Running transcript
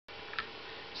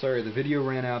Sorry, the video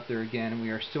ran out there again.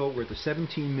 We're at the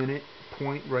 17-minute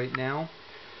point right now.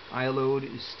 iLoad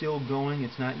is still going.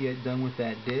 It's not yet done with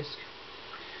that disk.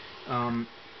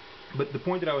 But the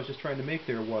point that I was just trying to make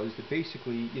there was that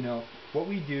basically, what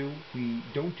we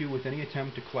don't do with any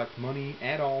attempt to collect money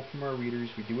at all from our readers.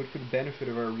 We do it for the benefit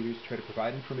of our readers, to try to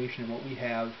provide information on what we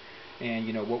have and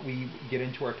what we get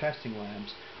into our testing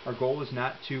labs. Our goal is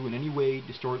not to in any way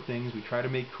distort things. We try to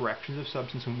make corrections of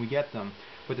substance when we get them.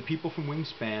 But the people from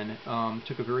Wingspan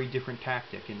took a very different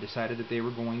tactic and decided that they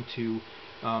were going to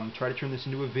try to turn this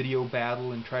into a video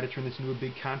battle and try to turn this into a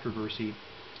big controversy.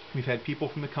 We've had people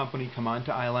from the company come on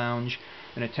to iLounge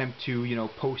and attempt to,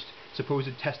 post supposed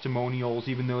testimonials,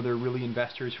 even though they're really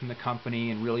investors from the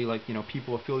company and really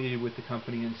people affiliated with the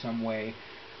company in some way.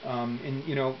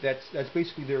 That's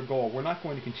basically their goal. We're not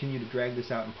going to continue to drag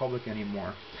this out in public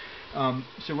anymore.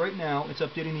 So right now it's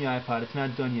updating the iPod. It's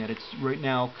not done yet. It's right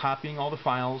now copying all the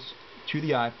files to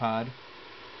the iPod,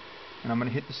 and I'm going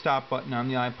to hit the stop button on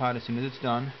the iPod as soon as it's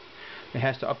done. It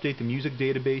has to update the music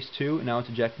database too, and now it's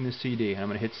ejecting the CD, and I'm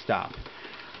going to hit stop.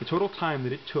 The total time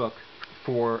that it took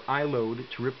for iLoad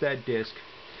to rip that disk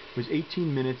was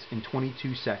 18 minutes and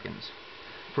 22 seconds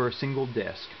for a single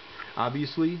disk.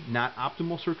 Obviously, not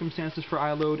optimal circumstances for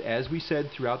iLoad, as we said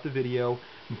throughout the video,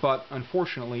 but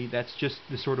unfortunately, that's just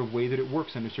the sort of way that it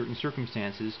works under certain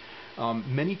circumstances.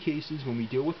 Many cases, when we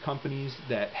deal with companies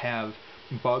that have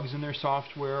bugs in their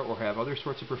software or have other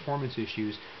sorts of performance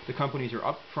issues, the companies are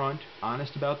upfront,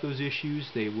 honest about those issues.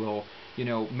 They will,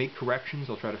 make corrections.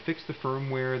 They'll try to fix the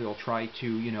firmware. They'll try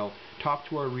to, talk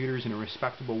to our readers in a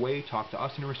respectable way, talk to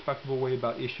us in a respectable way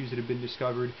about issues that have been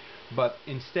discovered. But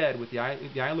instead, what the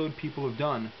iLoad people have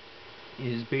done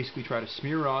is basically try to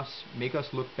smear us, make us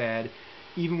look bad.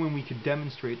 Even when we could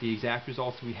demonstrate the exact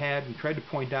results we had, we tried to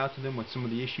point out to them what some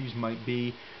of the issues might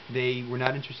be. They were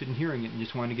not interested in hearing it and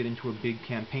just wanted to get into a big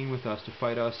campaign with us to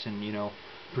fight us and,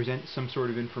 present some sort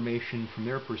of information from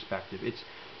their perspective. It's,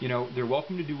 they're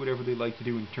welcome to do whatever they like to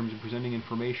do in terms of presenting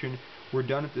information. We're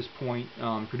done at this point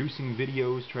producing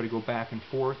videos, try to go back and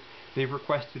forth. They've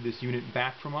requested this unit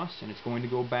back from us, and it's going to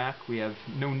go back. We have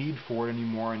no need for it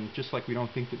anymore, and just like we don't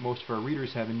think that most of our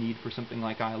readers have a need for something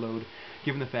like iLoad,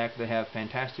 given the fact that they have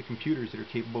fantastic computers that are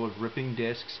capable of ripping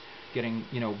disks, getting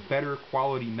better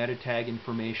quality meta tag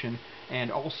information, and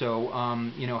also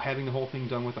having the whole thing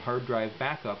done with a hard drive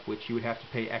backup, which you would have to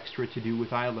pay extra to do with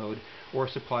iLoad, or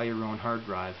supply your own hard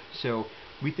drive. So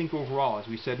we think overall, as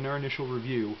we said in our initial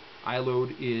review,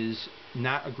 iLoad is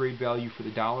not a great value for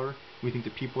the dollar. We think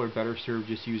that people are better served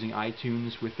just using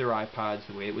iTunes with their iPods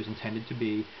the way it was intended to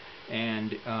be.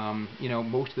 And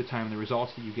most of the time the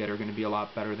results that you get are going to be a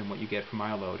lot better than what you get from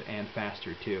iLoad, and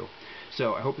faster too.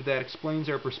 So I hope that explains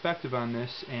our perspective on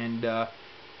this, and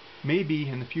maybe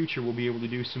in the future we'll be able to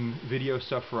do some video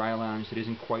stuff for iLounge that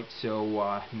isn't quite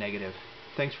so negative.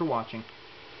 Thanks for watching.